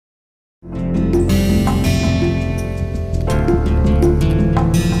Coming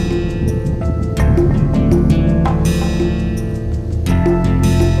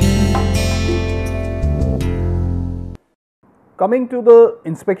to the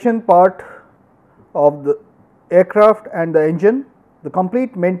inspection part of the aircraft and the engine, the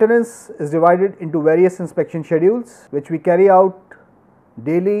complete maintenance is divided into various inspection schedules which we carry out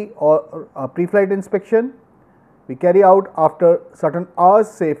daily or a pre-flight inspection. We carry out after certain hours,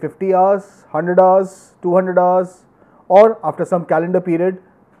 say 50 hours, 100 hours, 200 hours, or after some calendar period,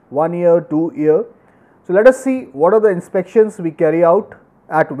 1 year, 2 year. So let us see what are the inspections we carry out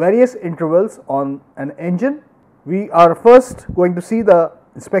at various intervals on an engine. We are first going to see the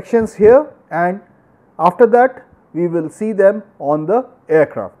inspections here, and after that we will see them on the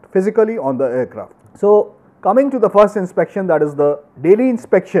aircraft, physically on the aircraft. So coming to the first inspection, that is the daily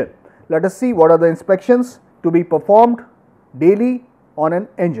inspection, let us see what are the inspections to be performed daily on an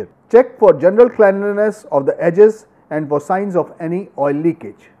engine. Check for general cleanliness of the edges and for signs of any oil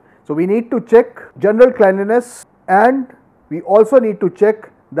leakage. So we need to check general cleanliness, and we also need to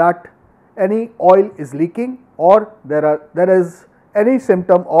check that any oil is leaking or there is any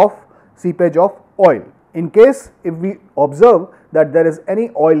symptom of seepage of oil. In case if we observe that there is any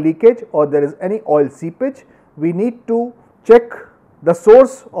oil leakage or there is any oil seepage, we need to check the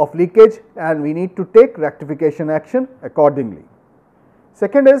source of leakage and we need to take rectification action accordingly.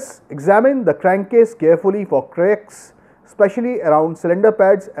 Second is, examine the crankcase carefully for cracks, especially around cylinder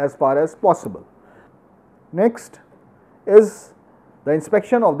pads as far as possible. Next is the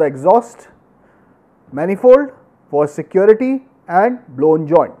inspection of the exhaust manifold for security and blown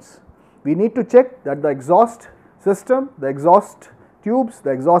joints. We need to check that the exhaust system, the exhaust tubes,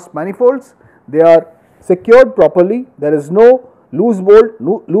 the exhaust manifolds, they are secured properly. There is no loose bolt,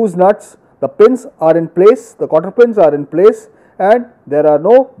 loose nuts, the pins are in place, the cotter pins are in place, and there are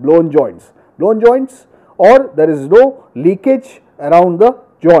no blown joints. Blown joints, or there is no leakage around the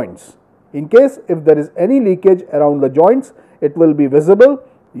joints. In case if there is any leakage around the joints, it will be visible.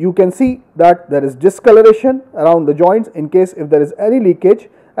 You can see that there is discoloration around the joints in case if there is any leakage,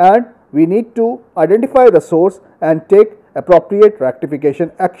 and we need to identify the source and take appropriate rectification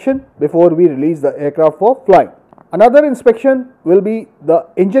action before we release the aircraft for flying. Another inspection will be the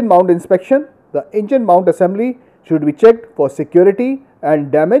engine mount inspection. The engine mount assembly should be checked for security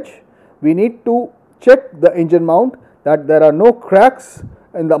and damage. We need to check the engine mount that there are no cracks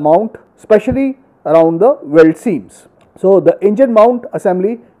in the mount, especially around the weld seams. So the engine mount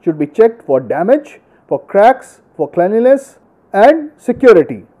assembly should be checked for damage, for cracks, for cleanliness and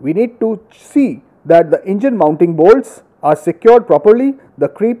security. We need to see that the engine mounting bolts are secured properly, the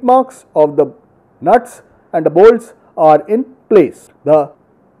creep marks of the nuts and the bolts are in place.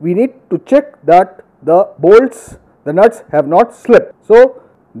 We need to check that the bolts, the nuts have not slipped. So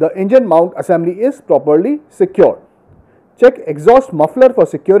the engine mount assembly is properly secured. Check exhaust muffler for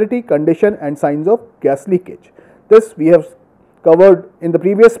security, condition and signs of gas leakage. This we have covered in the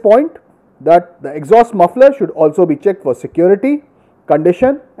previous point, that the exhaust muffler should also be checked for security,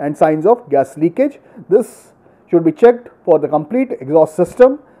 condition and signs of gas leakage. This should be checked for the complete exhaust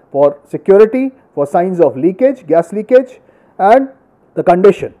system, for security, for signs of leakage, gas leakage and the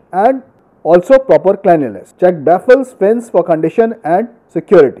condition, and also proper cleanliness. Check baffles, fins for condition and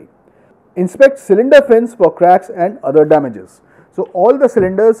security. Inspect cylinder fins for cracks and other damages. So all the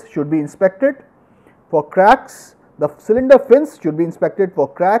cylinders should be inspected for cracks. The cylinder fins should be inspected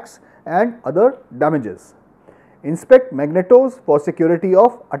for cracks and other damages. Inspect magnetos for security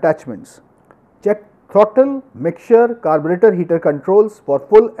of attachments. Check throttle, mixture, carburetor heater controls for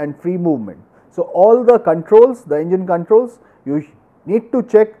full and free movement. So all the controls, the engine controls, you need to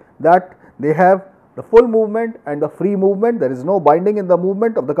check that they have the full movement and the free movement. There is no binding in the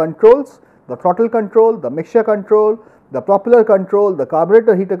movement of the controls. The throttle control, the mixture control, the propeller control, the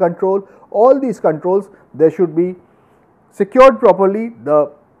carburetor heater control, all these controls, they should be secured properly.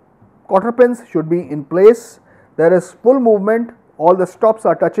 The cotter pins should be in place. There is full movement, all the stops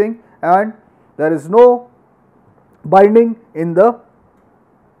are touching and there is no binding in the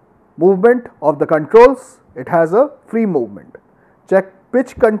movement of the controls. It has a free movement. Check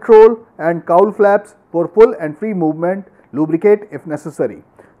pitch control and cowl flaps for full and free movement. Lubricate if necessary.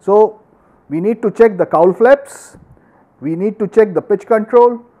 So we need to check the cowl flaps. We need to check the pitch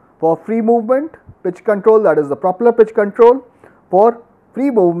control for free movement. Pitch control, that is the propeller pitch control for free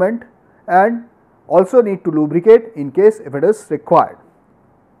movement, and also need to lubricate in case if it is required.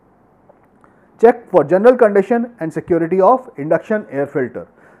 Check for general condition and security of induction air filter.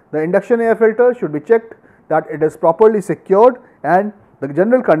 The induction air filter should be checked that it is properly secured and the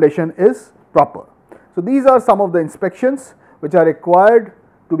general condition is proper. So these are some of the inspections which are required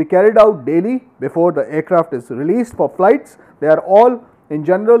to be carried out daily before the aircraft is released for flights. They are all in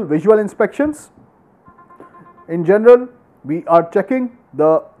general visual inspections. In general, we are checking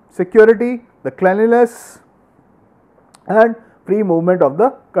the security, the cleanliness and free movement of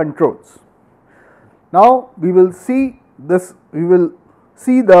the controls. Now we will see this, we will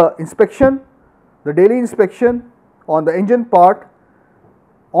see the inspection, the daily inspection on the engine part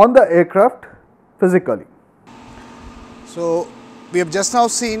on the aircraft physically. So we have just now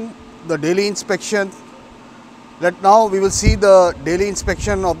seen the daily inspection. Now we will see the daily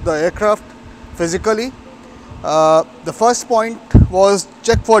inspection of the aircraft physically. The first point was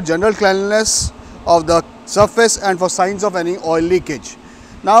check for general cleanliness of the surface and for signs of any oil leakage.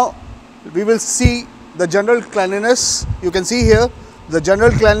 Now we will see the general cleanliness. You can see here the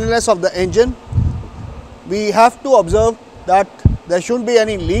general cleanliness of the engine. We have to observe that there shouldn't be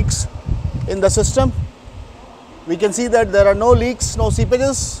any leaks in the system. We can see that there are no leaks, no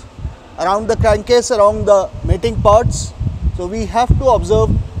seepages around the crankcase, around the mating parts. So we have to observe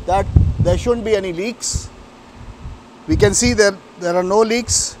that there shouldn't be any leaks. We can see that there are no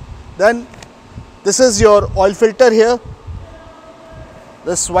leaks. Then this is your oil filter here.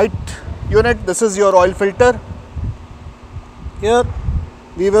 This white unit, this is your oil filter. Here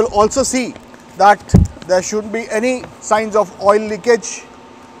we will also see that there shouldn't be any signs of oil leakage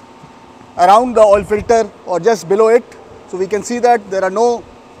around the oil filter or just below it. So we can see that there are no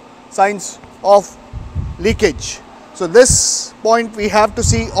signs of leakage. So this point we have to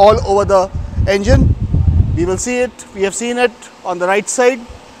see all over the engine. We will see it, we have seen it on the right side,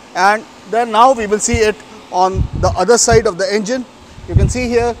 and then now we will see it on the other side of the engine. You can see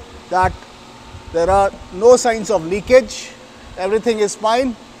here that there are no signs of leakage, everything is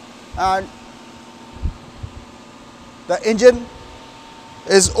fine, and the engine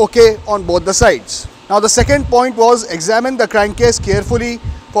is okay on both the sides. Now the second point was examine the crankcase carefully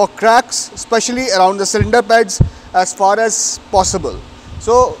for cracks, especially around the cylinder pads as far as possible.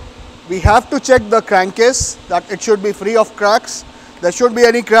 So we have to check the crankcase that it should be free of cracks. There should be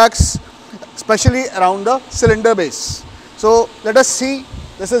any cracks, especially around the cylinder base. So let us see,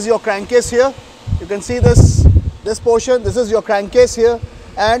 this is your crankcase here. You can see this portion, this is your crankcase here,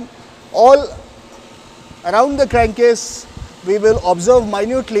 and all around the crankcase we will observe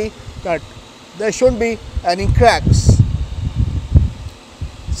minutely that there shouldn't be any cracks.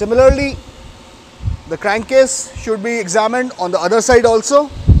 Similarly, the crankcase should be examined on the other side also.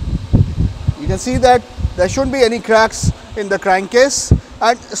 You can see that there shouldn't be any cracks in the crankcase,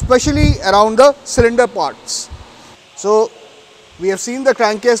 and especially around the cylinder parts. So we have seen the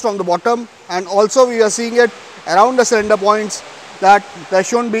crankcase from the bottom, and also we are seeing it around the cylinder points that there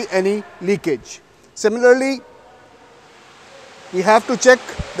shouldn't be any leakage. Similarly, we have to check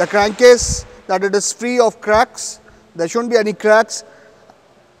the crankcase that it is free of cracks. There shouldn't be any cracks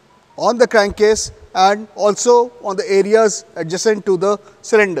on the crankcase and also on the areas adjacent to the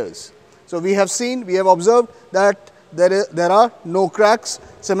cylinders. So we have seen, we have observed that there are no cracks.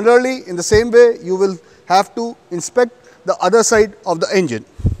 Similarly, in the same way, you will have to inspect the other side of the engine.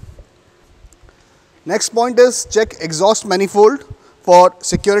 Next point is check exhaust manifold for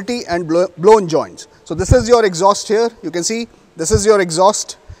security and blown joints. So this is your exhaust here. You can see this is your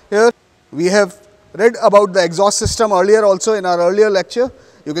exhaust here. We have read about the exhaust system earlier also in our earlier lecture.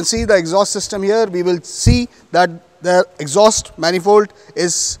 You can see the exhaust system here. We will see that the exhaust manifold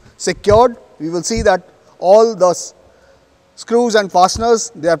is secured. We will see that all the screws and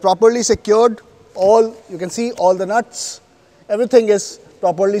fasteners, they are properly secured. All, you can see all the nuts, everything is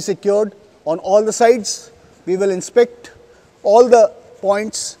properly secured on all the sides. We will inspect all the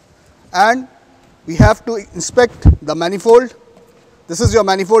points, and we have to inspect the manifold. This is your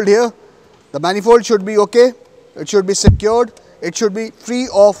manifold here. The manifold should be okay, it should be secured, it should be free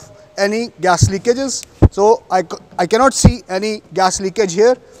of any gas leakages. So I cannot see any gas leakage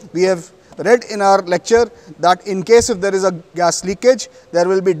here. We have read in our lecture that in case if there is a gas leakage, there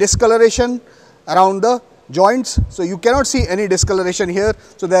will be discoloration around the joints. So you cannot see any discoloration here.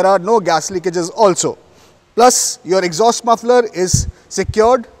 So there are no gas leakages also. Plus your exhaust muffler is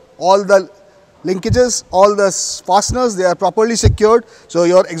secured. All the linkages, all the fasteners, they are properly secured. So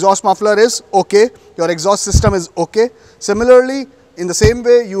your exhaust muffler is okay. Your exhaust system is okay. Similarly, in the same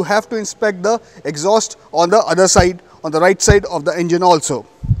way, you have to inspect the exhaust on the other side, on the right side of the engine also.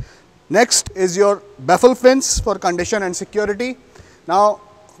 Next is your baffle fins for condition and security. Now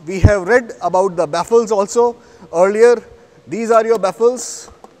we have read about the baffles also earlier. These are your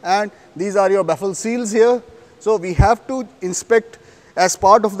baffles and these are your baffle seals here. So we have to inspect as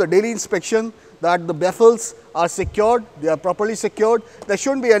part of the daily inspection that the baffles are secured, they are properly secured. There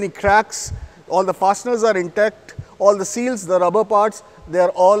shouldn't be any cracks, all the fasteners are intact, all the seals, the rubber parts, they are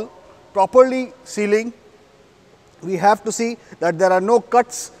all properly sealing. We have to see that there are no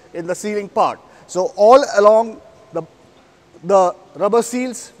cuts in the sealing part. So, all along the rubber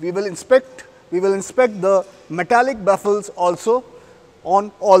seals we will inspect the metallic baffles also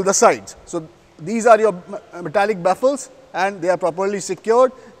on all the sides. So, these are your metallic baffles and they are properly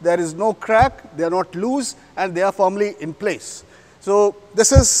secured, there is no crack, they are not loose and they are firmly in place. So,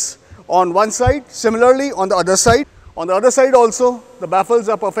 this is on one side. Similarly, on the other side also the baffles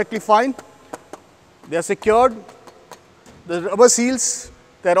are perfectly fine, they are secured, the rubber seals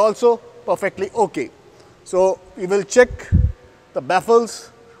they are also perfectly okay. So, we will check the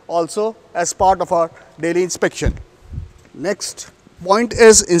baffles also as part of our daily inspection. Next point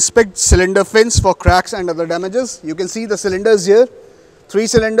is inspect cylinder fins for cracks and other damages. You can see the cylinders here, 3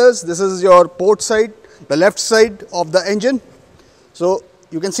 cylinders. This is your port side, the left side of the engine. So,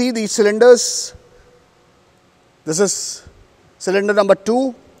 you can see these cylinders. This is cylinder number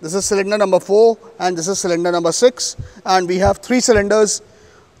 2, this is cylinder number 4 and this is cylinder number 6, and we have 3 cylinders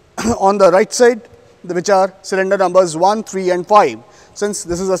on the right side which are cylinder numbers 1, 3 and 5. Since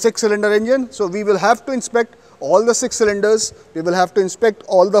this is a 6 cylinder engine, so we will have to inspect all the 6 cylinders, we will have to inspect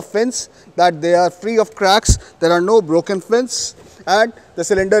all the fins that they are free of cracks, there are no broken fins and the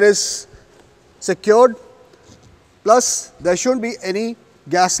cylinder is secured, plus there shouldn't be any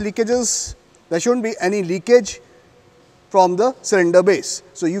gas leakages, there shouldn't be any leakage from the cylinder base.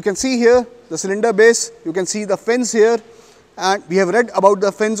 So, you can see here the cylinder base, you can see the fins here, and we have read about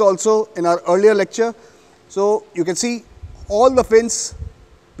the fins also in our earlier lecture. So, you can see all the fins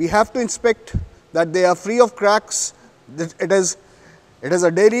we have to inspect that they are free of cracks. It is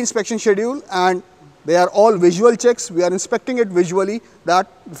a daily inspection schedule and they are all visual checks. We are inspecting it visually that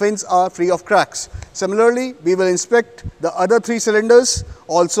fins are free of cracks. Similarly, we will inspect the other 3 cylinders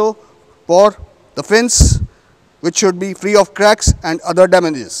also for the fins which should be free of cracks and other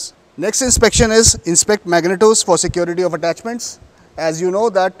damages. Next inspection is inspect magnetos for security of attachments. As you know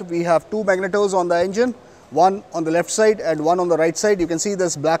that we have 2 magnetos on the engine, one on the left side and one on the right side. You can see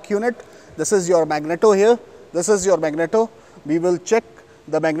this black unit. This is your magneto here, this is your magneto. We will check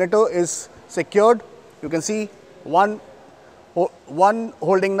the magneto is secured. You can see one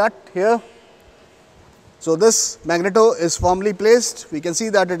holding nut here. So, this magneto is firmly placed. We can see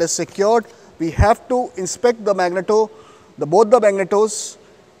that it is secured. We have to inspect the magneto, both the magnetos,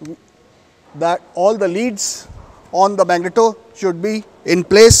 that all the leads on the magneto should be in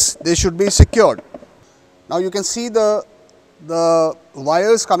place, they should be secured. Now, you can see the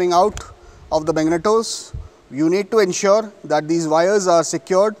wires coming out of the magnetos. You need to ensure that these wires are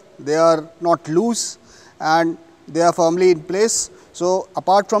secured, they are not loose and they are firmly in place. So,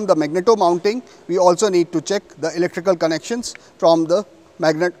 apart from the magneto mounting, we also need to check the electrical connections from the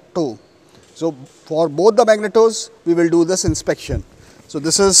magneto. So, for both the magnetos, we will do this inspection. So,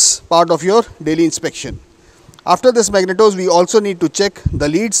 this is part of your daily inspection. After this magnetos, we also need to check the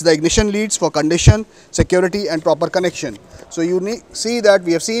leads, the ignition leads for condition, security and proper connection. So, you see that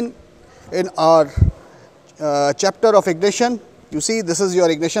we have seen in our chapter of ignition, you see this is your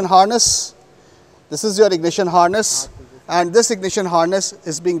ignition harness, this is your ignition harness and this ignition harness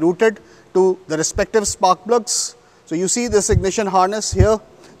is being routed to the respective spark plugs. So, you see this ignition harness here.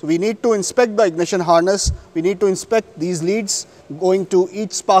 So, we need to inspect the ignition harness, we need to inspect these leads going to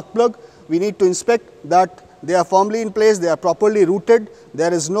each spark plug, we need to inspect that they are firmly in place, they are properly routed,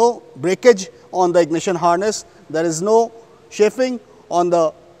 there is no breakage on the ignition harness, there is no chafing on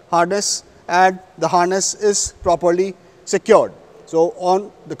the harness and the harness is properly secured. So,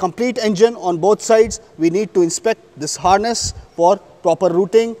 on the complete engine on both sides, we need to inspect this harness for proper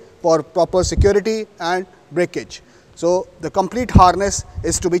routing, for proper security and breakage. So, the complete harness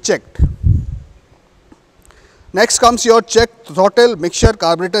is to be checked. Next comes your check throttle, mixture,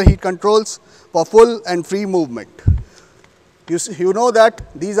 carburetor heat controls for full and free movement. You know that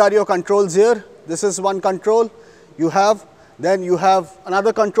these are your controls here, this is one control, then you have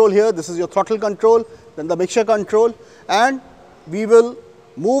another control here, this is your throttle control, then the mixture control, and we will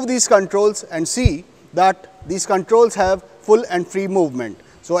move these controls and see that these controls have full and free movement.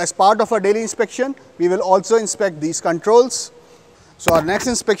 So, as part of our daily inspection, we will also inspect these controls. So, our next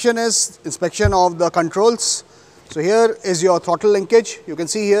inspection is inspection of the controls. So, here is your throttle linkage, you can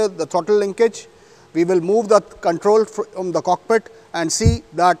see here the throttle linkage. We will move the control from the cockpit and see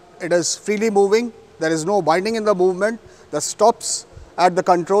that it is freely moving, there is no binding in the movement, the stops at the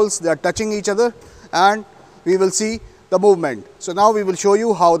controls, they are touching each other and we will see the movement. So, now we will show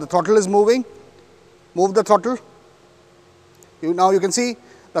you how the throttle is moving. Move the throttle. Now, you can see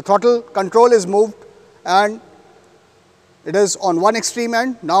the throttle control is moved and It is on one extreme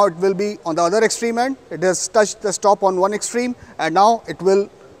end, now it will be on the other extreme end. It has touched the stop on one extreme and now it will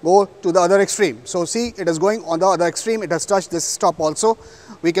go to the other extreme. So, see, it is going on the other extreme, it has touched this stop also.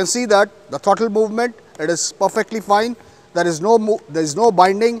 We can see that the throttle movement, it is perfectly fine, there is no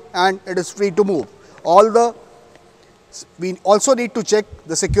binding and it is free to move. We also need to check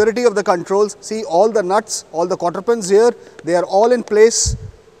the security of the controls. See, all the nuts, all the quarter pins here, they are all in place.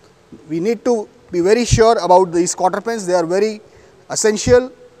 We need to be very sure about these quarter pins, they are very essential.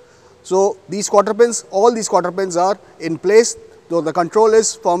 So, these quarter pins, all these quarter pins are in place, though the control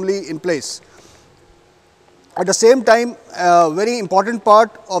is firmly in place. At the same time, a very important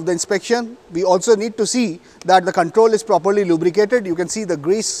part of the inspection, we also need to see that the control is properly lubricated. You can see the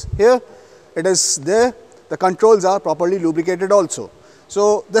grease here, it is there, the controls are properly lubricated also.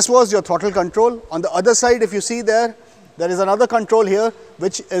 So, this was your throttle control. On the other side, if you see there is another control here,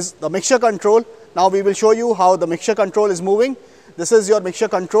 which is the mixture control. Now, we will show you how the mixture control is moving. This is your mixture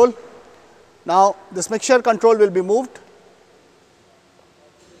control. Now, this mixture control will be moved.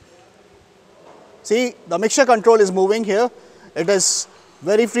 See, the mixture control is moving here. It is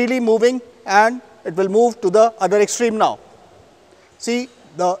very freely moving and it will move to the other extreme now. See,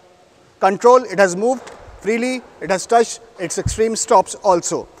 the control, it has moved freely, it has touched its extreme stops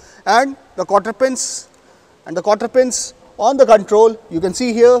also. And the quarter pins on the control, you can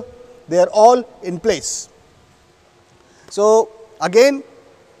see here, they are all in place. So, again,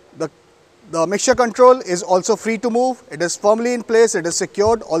 the mixture control is also free to move, it is firmly in place, it is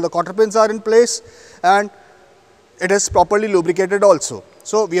secured, all the quarter pins are in place and it is properly lubricated also.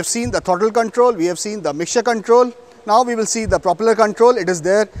 So, we have seen the throttle control, we have seen the mixture control. Now, we will see the propeller control, it is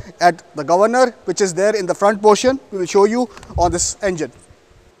there at the governor, which is there in the front portion, we will show you on this engine.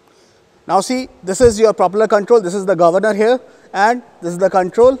 Now, see, this is your propeller control, this is the governor here and this is the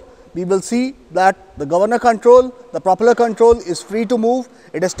control. We will see that the governor control, the propeller control is free to move,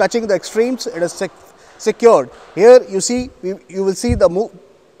 it is touching the extremes, it is secured. Here you see, you will see the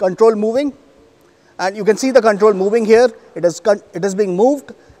control moving and you can see the control moving here, it is being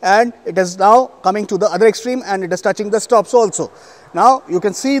moved and it is now coming to the other extreme and it is touching the stops also. Now, you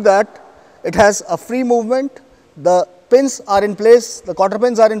can see that it has a free movement, the pins are in place, the quarter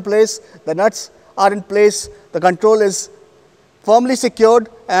pins are in place, the nuts are in place, the control is firmly secured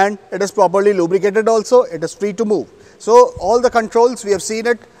and it is properly lubricated also, it is free to move. So, all the controls, we have seen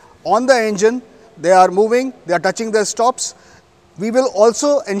it on the engine, they are moving, they are touching their stops. We will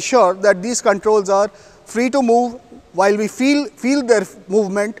also ensure that these controls are free to move while we feel their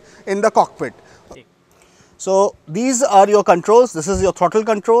movement in the cockpit. So, these are your controls, this is your throttle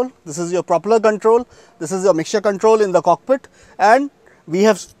control, this is your propeller control, this is your mixture control in the cockpit and we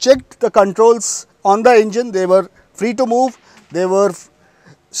have checked the controls on the engine, they were free to move, they were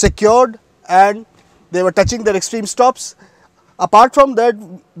secured and they were touching their extreme stops. Apart from that,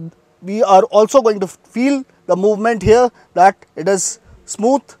 we are also going to feel the movement here that it is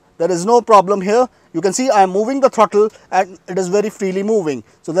smooth, there is no problem here. You can see I am moving the throttle and it is very freely moving.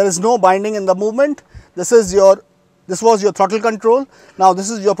 So, there is no binding in the movement. This was your throttle control. Now, this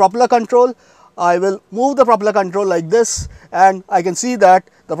is your propeller control. I will move the propeller control like this and I can see that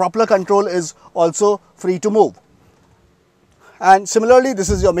the propeller control is also free to move. And similarly, this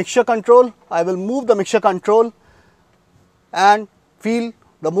is your mixture control. I will move the mixture control and feel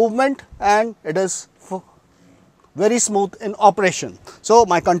the movement and it is very smooth in operation. So,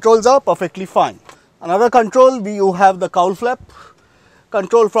 my controls are perfectly fine. Another control, you have the cowl flap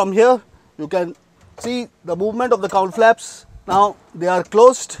control from here. You can see the movement of the cowl flaps. Now, they are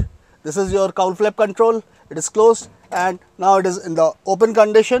closed. This is your cowl flap control. It is closed and now it is in the open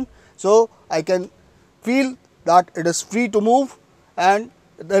condition. So, I can feel that it is free to move and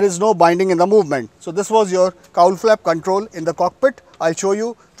there is no binding in the movement. So, this was your cowl flap control in the cockpit. I will show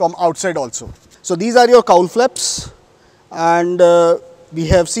you from outside also. So, these are your cowl flaps and we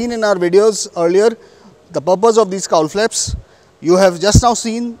have seen in our videos earlier the purpose of these cowl flaps. You have just now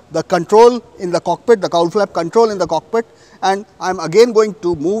seen the control in the cockpit, the cowl flap control in the cockpit and I am again going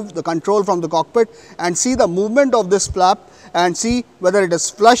to move the control from the cockpit and see the movement of this flap and see whether it is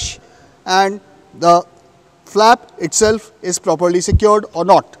flush and the flap itself is properly secured or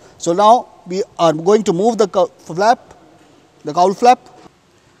not. So, now we are going to move the cowl flap.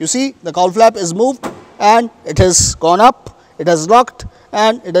 You see the cowl flap is moved and it has gone up, it has locked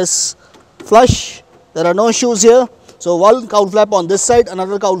and it is flush. There are no issues here. So, one cowl flap on this side,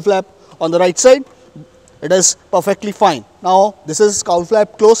 another cowl flap on the right side, it is perfectly fine. Now, this is cowl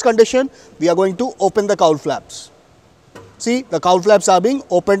flap closed condition, we are going to open the cowl flaps. See, the cowl flaps are being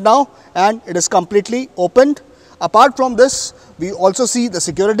opened now and it is completely opened. Apart from this, we also see the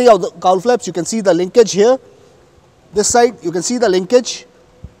security of the cowl flaps, you can see the linkage here. this side you can see the linkage.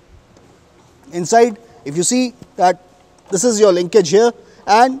 Inside, if you see that this is your linkage here,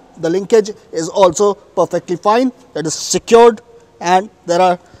 and the linkage is also perfectly fine, that is secured and there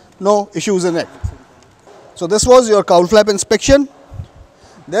are no issues in it. So this was your cowl flap inspection.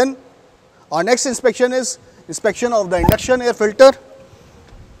 Then our next inspection is inspection of the induction air filter.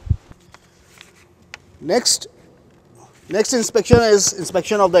 Next inspection is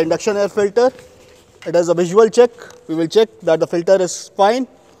inspection of the induction air filter. It is a visual check. We will check that the filter is fine.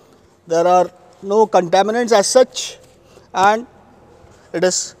 There are no contaminants as such, and it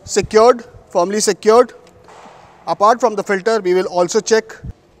is secured, firmly secured. Apart from the filter, we will also check.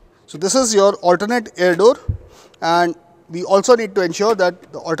 So this is your alternate air door, and we also need to ensure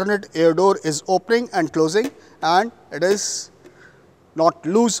that the alternate air door is opening and closing, and it is not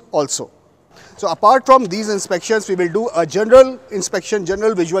loose also. So apart from these inspections, we will do a general inspection,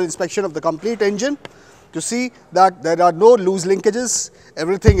 general visual inspection of the complete engine to see that there are no loose linkages,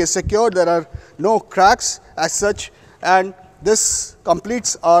 everything is secured, there are no cracks as such, and this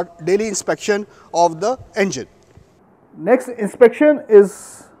completes our daily inspection of the engine. Next inspection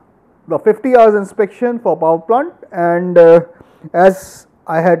is the 50 hours inspection for power plant, and as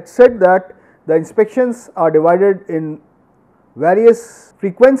I had said that the inspections are divided in various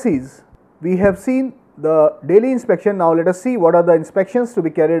frequencies. We have seen the daily inspection. Now let us see what are the inspections to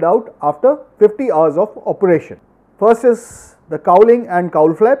be carried out after 50 hours of operation. First is the cowling and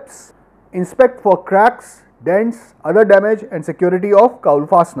cowl flaps. Inspect for cracks, dents, other damage and security of cowl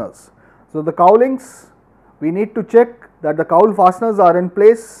fasteners. So the cowlings, we need to check that the cowl fasteners are in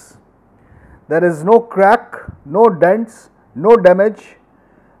place, there is no crack, no dents, no damage,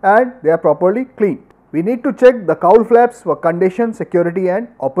 and they are properly cleaned. We need to check the cowl flaps for condition, security and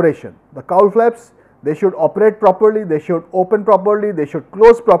operation. The cowl flaps, they should operate properly, they should open properly, they should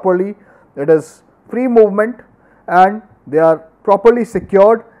close properly, it is free movement and they are properly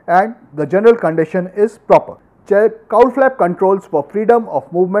secured and the general condition is proper. Check cowl flap controls for freedom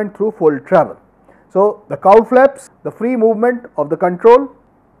of movement through full travel. So the cowl flaps, the free movement of the control,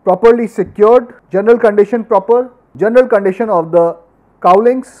 properly secured, general condition proper, general condition of the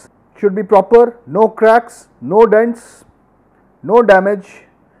cowlings should be proper, no cracks, no dents, no damage,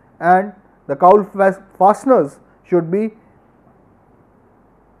 and the cowl fasteners should be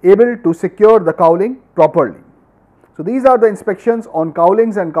able to secure the cowling properly. So these are the inspections on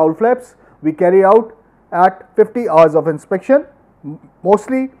cowlings and cowl flaps we carry out at 50 hours of inspection,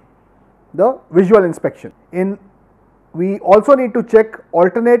 mostly the visual inspection. We also need to check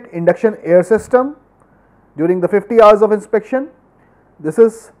alternate induction air system during the 50 hours of inspection. This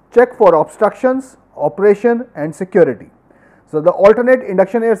is check for obstructions, operation and security. So the alternate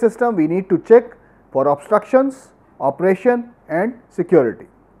induction air system we need to check for obstructions, operation and security.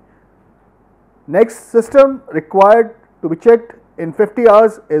 Next system required to be checked in 50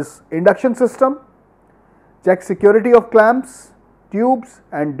 hours is induction system. Check security of clamps, tubes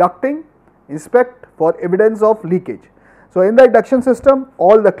and ducting. Inspect for evidence of leakage. So in the induction system,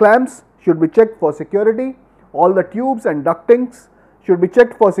 all the clamps should be checked for security, all the tubes and ductings should be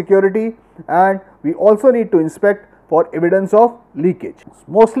checked for security, and we also need to inspect for evidence of leakage.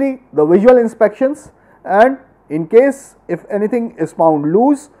 Mostly the visual inspections, and in case if anything is found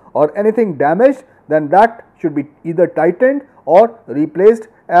loose or anything damaged, then that should be either tightened or replaced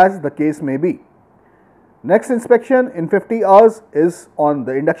as the case may be. Next inspection in 50 hours is on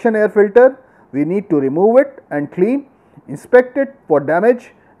the induction air filter. We need to remove it and clean, inspect it for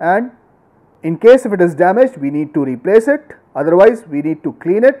damage, and in case if it is damaged we need to replace it, otherwise we need to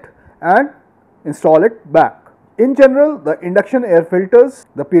clean it and install it back. In general, the induction air filters,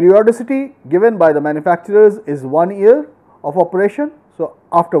 the periodicity given by the manufacturers is 1 year of operation. So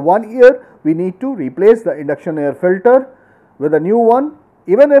after 1 year we need to replace the induction air filter with a new one.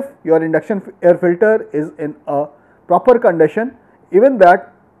 Even if your induction air filter is in a proper condition, even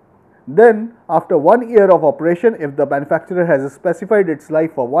that, then after 1 year of operation, if the manufacturer has specified its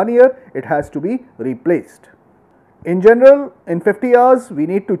life for 1 year, it has to be replaced. In general, in 50 hours we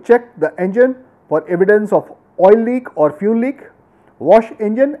need to check the engine for evidence of oil leak or fuel leak, wash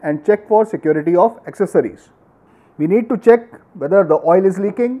engine and check for security of accessories. We need to check whether the oil is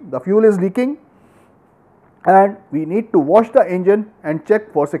leaking, the fuel is leaking, and we need to wash the engine and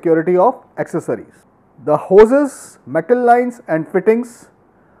check for security of accessories. The hoses, metal lines and fittings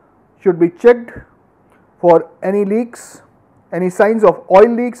should be checked for any leaks, any signs of oil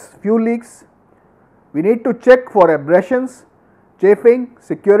leaks, fuel leaks. We need to check for abrasions, chafing,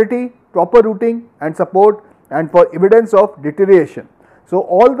 security, proper routing and support, and for evidence of deterioration. So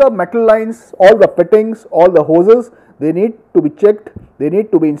all the metal lines, all the fittings, all the hoses, they need to be checked, they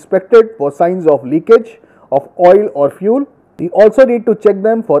need to be inspected for signs of leakage of oil or fuel. We also need to check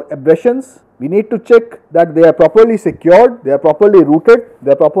them for abrasions. We need to check that they are properly secured, they are properly rooted,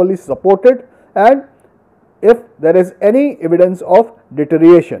 they are properly supported, and if there is any evidence of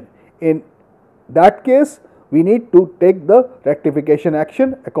deterioration. In that case, we need to take the rectification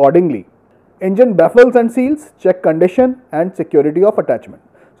action accordingly. Engine baffles and seals, check condition and security of attachment.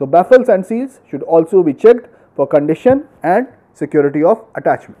 So baffles and seals should also be checked for condition and security of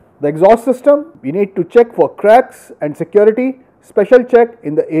attachment. The exhaust system, we need to check for cracks and security, special check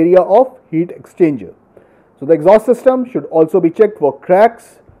in the area of heat exchanger. So the exhaust system should also be checked for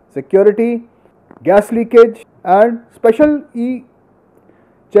cracks, security, gas leakage, and special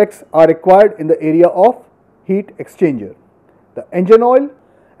checks are required in the area of heat exchanger. The engine oil,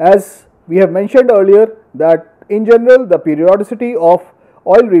 as we have mentioned earlier, that in general the periodicity of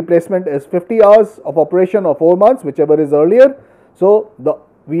oil replacement is 50 hours of operation or 4 months, whichever is earlier. So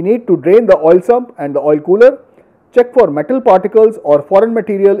we need to drain the oil sump and the oil cooler, check for metal particles or foreign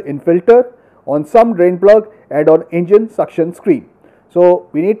material in filter, on some drain plug, and on engine suction screen. So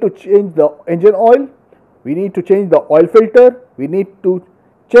we need to change the engine oil, we need to change the oil filter, we need to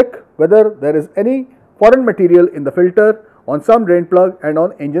check whether there is any foreign material in the filter, on some drain plug, and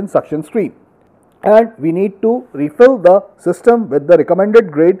on engine suction screen. And we need to refill the system with the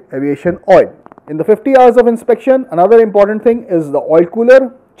recommended grade aviation oil. In the 50 hours of inspection, another important thing is the oil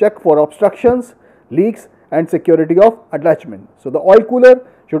cooler, check for obstructions, leaks, and security of attachment. So the oil cooler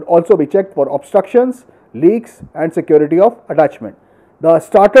should also be checked for obstructions, leaks, and security of attachment. The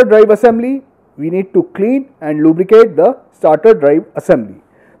starter drive assembly, we need to clean and lubricate the starter drive assembly.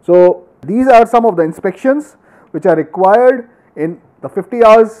 So these are some of the inspections which are required in the 50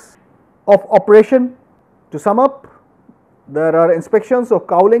 hours of operation. To sum up, there are inspections of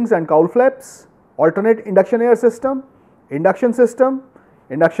cowlings and cowl flaps, alternate induction air system, induction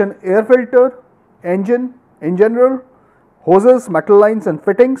air filter, engine in general, hoses, metal lines and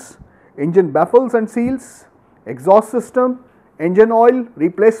fittings, engine baffles and seals, exhaust system, engine oil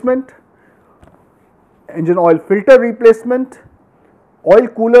replacement, engine oil filter replacement, oil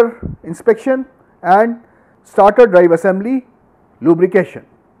cooler inspection, and starter drive assembly lubrication.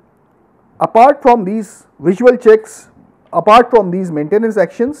 Apart from these visual checks, apart from these maintenance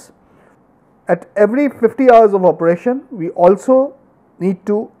actions, at every 50 hours of operation, we also need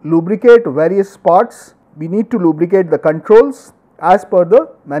to lubricate various parts. We need to lubricate the controls as per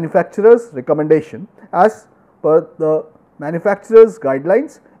the manufacturer's recommendation, as per the manufacturer's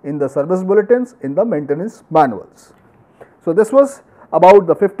guidelines in the service bulletins, in the maintenance manuals. So this was about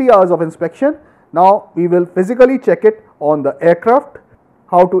the 50 hours of inspection. Now we will physically check it on the aircraft,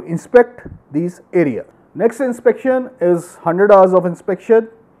 how to inspect these areas. Next inspection is 100 hours of inspection,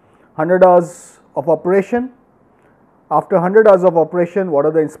 100 hours of operation. After 100 hours of operation, what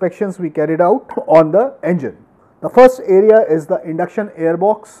are the inspections we carried out on the engine? The first area is the induction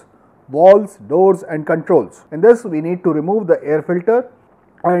airbox, valves, doors and controls. In this, we need to remove the air filter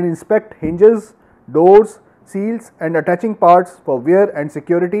and inspect hinges, doors, seals and attaching parts for wear and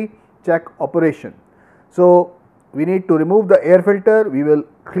security check operation. So we need to remove the air filter, we will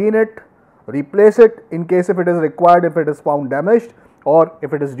clean it, replace it in case if it is required, if it is found damaged, or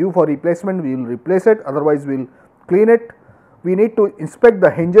if it is due for replacement, we will replace it, otherwise we will clean it. We need to inspect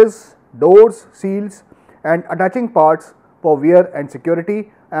the hinges, doors, seals and attaching parts for wear and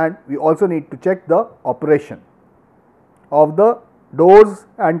security, and we also need to check the operation of the doors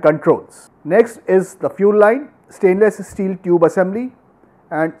and controls. Next is the fuel line, stainless steel tube assembly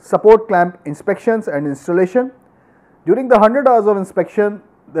and support clamp inspections and installation. During the 100 hours of inspection,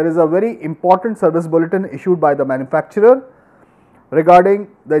 there is a very important service bulletin issued by the manufacturer regarding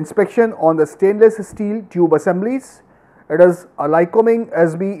the inspection on the stainless steel tube assemblies. It is a Lycoming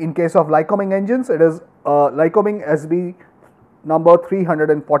SB in case of Lycoming engines, it is a Lycoming SB number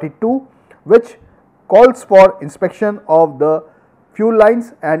 342, which calls for inspection of the fuel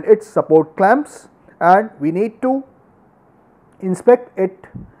lines and its support clamps, and we need to inspect it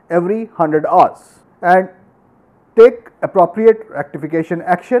every 100 hours and take appropriate rectification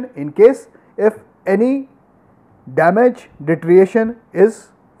action in case if any damage, deterioration is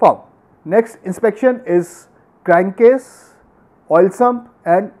found. Next inspection is crankcase, oil sump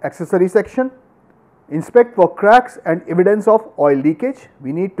and accessory section. Inspect for cracks and evidence of oil leakage.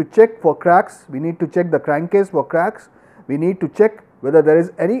 We need to check for cracks, we need to check the crankcase for cracks, we need to check whether there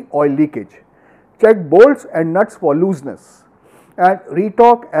is any oil leakage. Check bolts and nuts for looseness and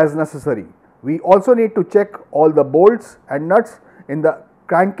retorque as necessary. We also need to check all the bolts and nuts in the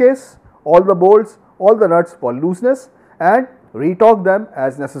crankcase, all the bolts, all the nuts for looseness and retorque them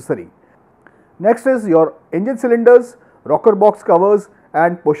as necessary. Next is your engine cylinders, rocker box covers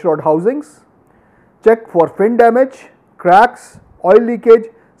and pushrod housings. check for fin damage, cracks, oil leakage,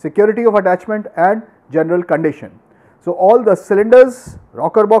 security of attachment and general condition. So all the cylinders,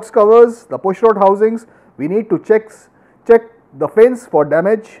 rocker box covers, the push rod housings, we need to check the fins for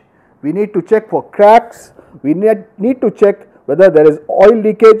damage, we need to check for cracks, we need to check whether there is oil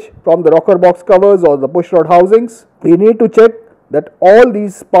leakage from the rocker box covers or the push rod housings. We need to check that all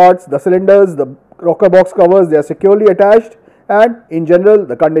these parts, the cylinders, the rocker box covers, they are securely attached and in general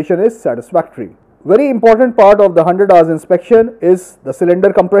the condition is satisfactory. Very important part of the 100 hours inspection is the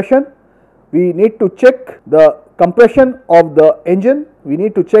cylinder compression. We need to check the compression of the engine, we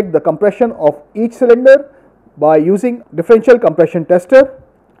need to check the compression of each cylinder by using differential compression tester,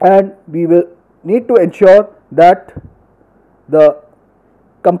 and we will need to ensure that the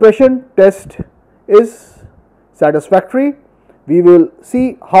compression test is satisfactory. We will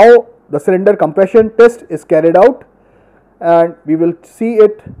see how the cylinder compression test is carried out and we will see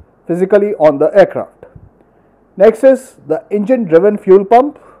it physically on the aircraft. Next is the engine driven fuel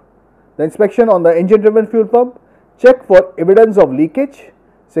pump. The inspection on the engine driven fuel pump, check for evidence of leakage,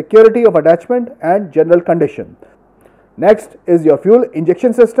 security of attachment and general condition. Next is your fuel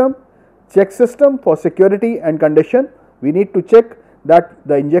injection system, check system for security and condition. We need to check that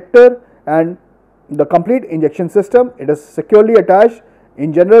the injector and the complete injection system, it is securely attached.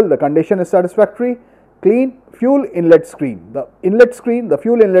 In general, the condition is satisfactory. Clean fuel inlet screen. The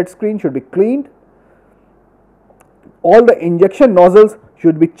fuel inlet screen should be cleaned. All the injection nozzles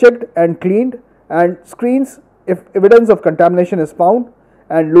should be checked and cleaned, and screens if evidence of contamination is found,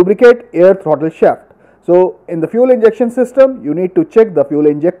 and lubricate air throttle shaft. So in the fuel injection system, you need to check the fuel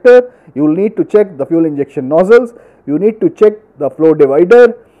injector, you will need to check the fuel injection nozzles, you need to check the flow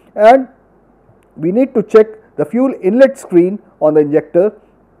divider, and we need to check the fuel inlet screen on the injector,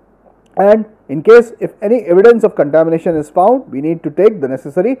 and in case if any evidence of contamination is found, we need to take the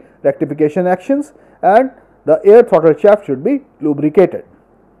necessary rectification actions and the air throttle shaft should be lubricated.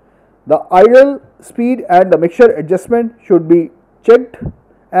 The idle speed and the mixture adjustment should be checked,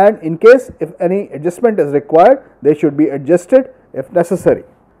 and in case if any adjustment is required, they should be adjusted if necessary.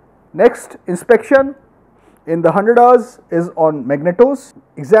 Next inspection in the 100 hours is on magnetos.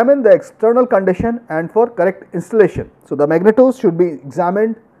 Examine the external condition and for correct installation. So the magnetos should be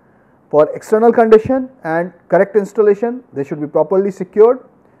examined for external condition and correct installation. They should be properly secured.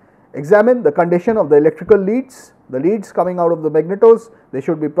 Examine the condition of the electrical leads. The leads coming out of the magnetos, they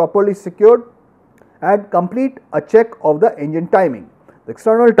should be properly secured, and complete a check of the engine timing, the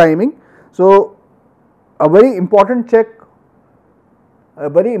external timing. So a very important check, a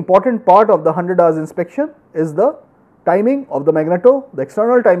very important part of the 100 hours inspection is the timing of the magneto, the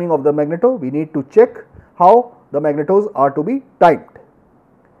external timing of the magneto. We need to check how the magnetos are to be timed.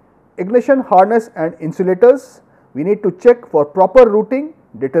 Ignition harness and insulators, we need to check for proper routing,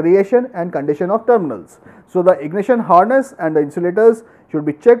 deterioration and condition of terminals. So the ignition harness and the insulators should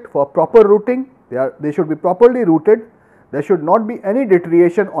be checked for proper routing, they should be properly routed, there should not be any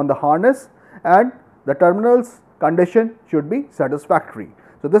deterioration on the harness, and the terminals condition should be satisfactory.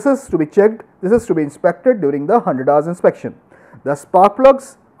 So this is to be checked, this is to be inspected during the 100 hours inspection. The spark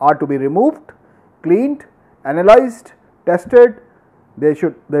plugs are to be removed, cleaned, analyzed, tested,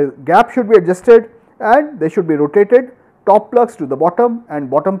 the gap should be adjusted and they should be rotated, top plugs to the bottom and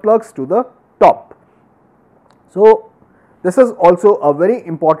bottom plugs to the top. So this is also a very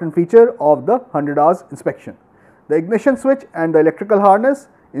important feature of the 100 hours inspection. The ignition switch and the electrical harness,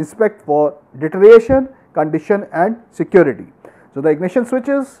 inspect for deterioration, condition and security. So the ignition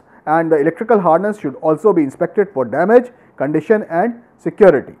switches and the electrical harness should also be inspected for damage, condition and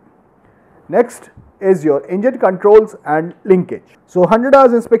security. Next is your engine controls and linkage. So 100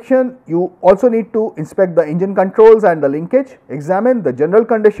 hours inspection, you also need to inspect the engine controls and the linkage, examine the general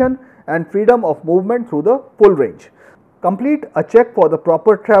condition and freedom of movement through the full range. Complete a check for the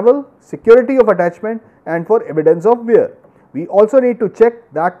proper travel, security of attachment and for evidence of wear. We also need to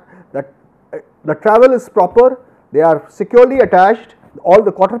check that the travel is proper, they are securely attached, all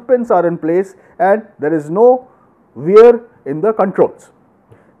the quarter pins are in place and there is no wear in the controls.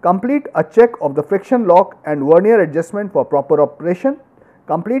 Complete a check of the friction lock and vernier adjustment for proper operation.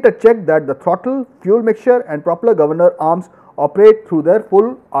 Complete a check that the throttle, fuel mixture and propeller governor arms operate through their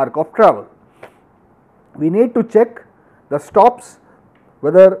full arc of travel. We need to check the stops,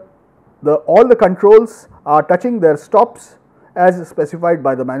 whether all the controls are touching their stops as specified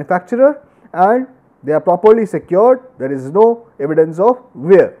by the manufacturer and they are properly secured, there is no evidence of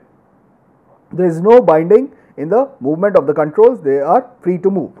wear. There is no binding in the movement of the controls, they are free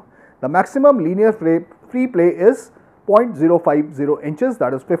to move. The maximum linear free play is 0.050 inches,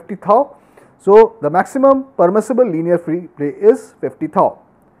 that is 50 thou. So the maximum permissible linear free play is 50 thou.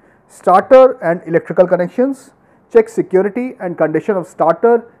 starter and electrical connections, check security and condition of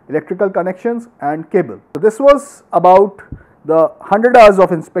starter, electrical connections and cable. So this was about the 100 hours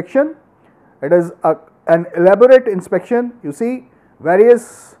of inspection. It is an elaborate inspection. You see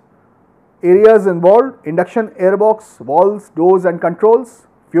various areas involved: induction airbox, valves, doors and controls,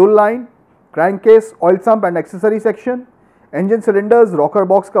 fuel line, crankcase, oil sump and accessory section, engine cylinders, rocker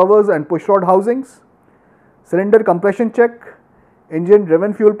box covers and pushrod housings, cylinder compression check, engine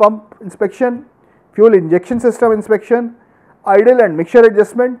driven fuel pump inspection, fuel injection system inspection, idle and mixture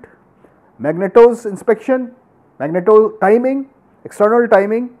adjustment, magnetos inspection, magneto timing, external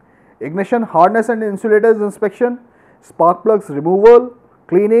timing, ignition harness and insulators inspection, spark plugs removal,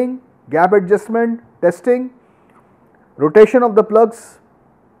 cleaning, gap adjustment, testing, rotation of the plugs,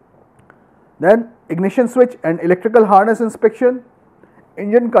 then ignition switch and electrical harness inspection,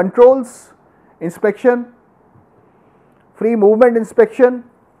 engine controls inspection, free movement inspection,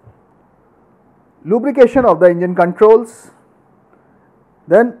 lubrication of the engine controls,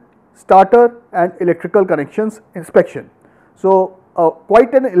 then starter and electrical connections inspection. So,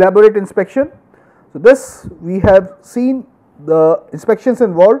 quite an elaborate inspection. So, this we have seen the inspections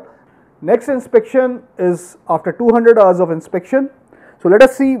involved. Next inspection is after 200 hours of inspection. So, let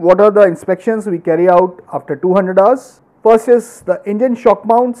us see what are the inspections we carry out after 200 hours. First is the engine shock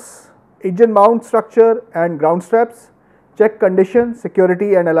mounts, engine mount structure and ground straps, check condition,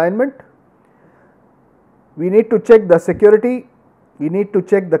 security and alignment. We need to check the security, we need to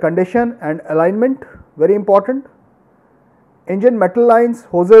check the condition and alignment, very important. Engine metal lines,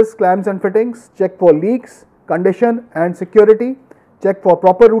 hoses, clamps and fittings, check for leaks, condition and security, check for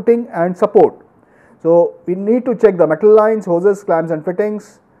proper routing and support. So, we need to check the metal lines, hoses, clamps and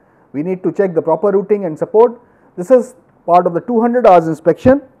fittings, we need to check the proper routing and support. This is part of the 200 hours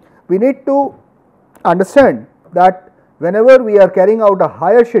inspection. We need to understand that whenever we are carrying out a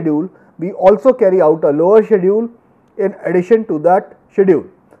higher schedule, we also carry out a lower schedule in addition to that schedule.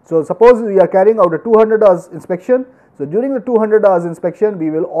 So, suppose we are carrying out a 200 hours inspection. So, during the 200 hours inspection,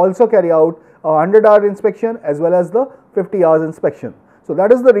 we will also carry out a 100-hour inspection as well as the 50 hours inspection. So,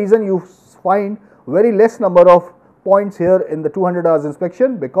 that is the reason you find very less number of points here in the 200 hours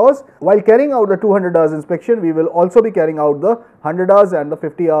inspection, because while carrying out the 200 hours inspection, we will also be carrying out the 100 hours and the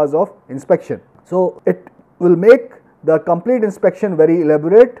 50 hours of inspection. So, it will make the complete inspection very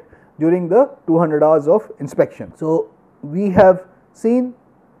elaborate during the 200 hours of inspection. So, we have seen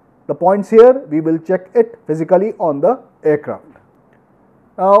the points here, we will check it physically on the aircraft.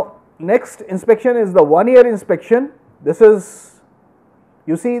 Now, next inspection is the 1 year inspection. This is,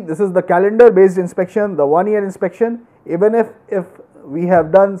 you see, this is the calendar based inspection, the 1 year inspection. Even if we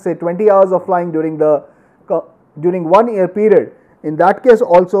have done say 20 hours of flying during 1 year period, in that case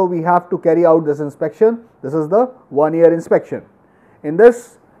also we have to carry out this inspection. This is the 1 year inspection. In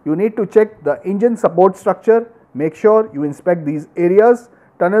this, you need to check the engine support structure, make sure you inspect these areas,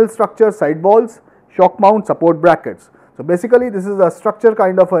 tunnel structure, sidewalls, shock mount, support brackets. So, basically this is a structure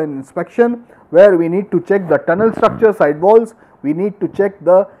kind of an inspection where we need to check the tunnel structure, sidewalls, we need to check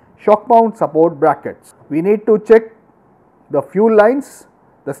the shock mount, support brackets. We need to check the fuel lines,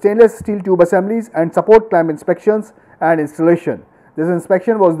 the stainless steel tube assemblies and support clamp inspections and installation. This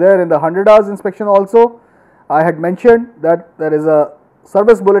inspection was there in the 100 hours inspection also. I had mentioned that there is a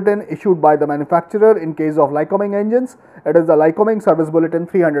service bulletin issued by the manufacturer in case of Lycoming engines. It is the Lycoming Service Bulletin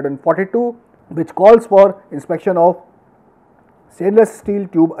 342, which calls for inspection of stainless steel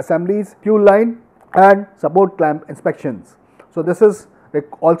tube assemblies, fuel line and support clamp inspections. So, this is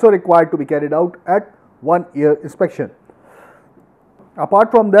also required to be carried out at 1 year inspection.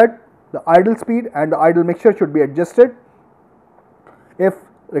 Apart from that, the idle speed and the idle mixture should be adjusted if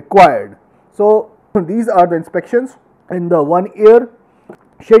required. So, these are the inspections in the 1 year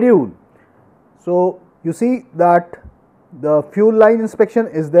schedule. So, you see that the fuel line inspection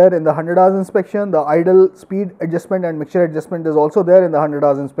is there in the 100 hours inspection, the idle speed adjustment and mixture adjustment is also there in the 100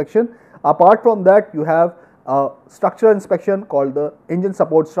 hours inspection. Apart from that, you have a structural inspection called the engine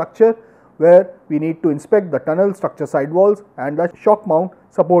support structure, where we need to inspect the tunnel structure sidewalls and the shock mount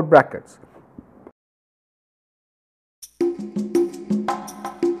support brackets.